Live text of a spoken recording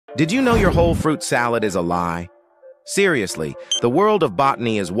Did you know your whole fruit salad is a lie? Seriously, the world of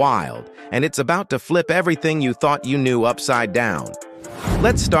botany is wild, and it's about to flip everything you thought you knew upside down.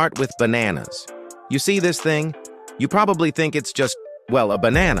 Let's start with bananas. You see this thing? You probably think it's just, well, a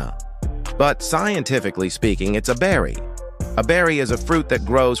banana. But scientifically speaking, it's a berry. A berry is a fruit that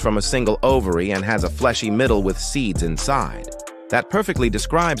grows from a single ovary and has a fleshy middle with seeds inside. That perfectly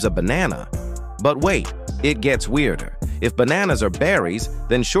describes a banana. But wait, it gets weirder. If bananas are berries,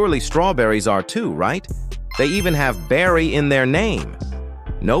 then surely strawberries are too, right? They even have berry in their name.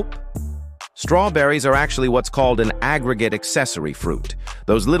 Nope. Strawberries are actually what's called an aggregate accessory fruit.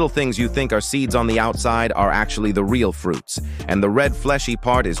 Those little things you think are seeds on the outside are actually the real fruits, and the red fleshy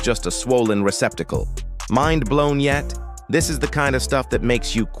part is just a swollen receptacle. Mind blown yet? This is the kind of stuff that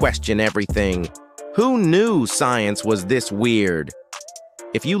makes you question everything. Who knew science was this weird?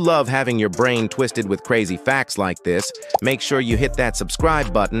 If you love having your brain twisted with crazy facts like this, make sure you hit that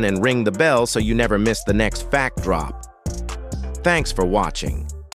subscribe button and ring the bell so you never miss the next fact drop. Thanks for watching.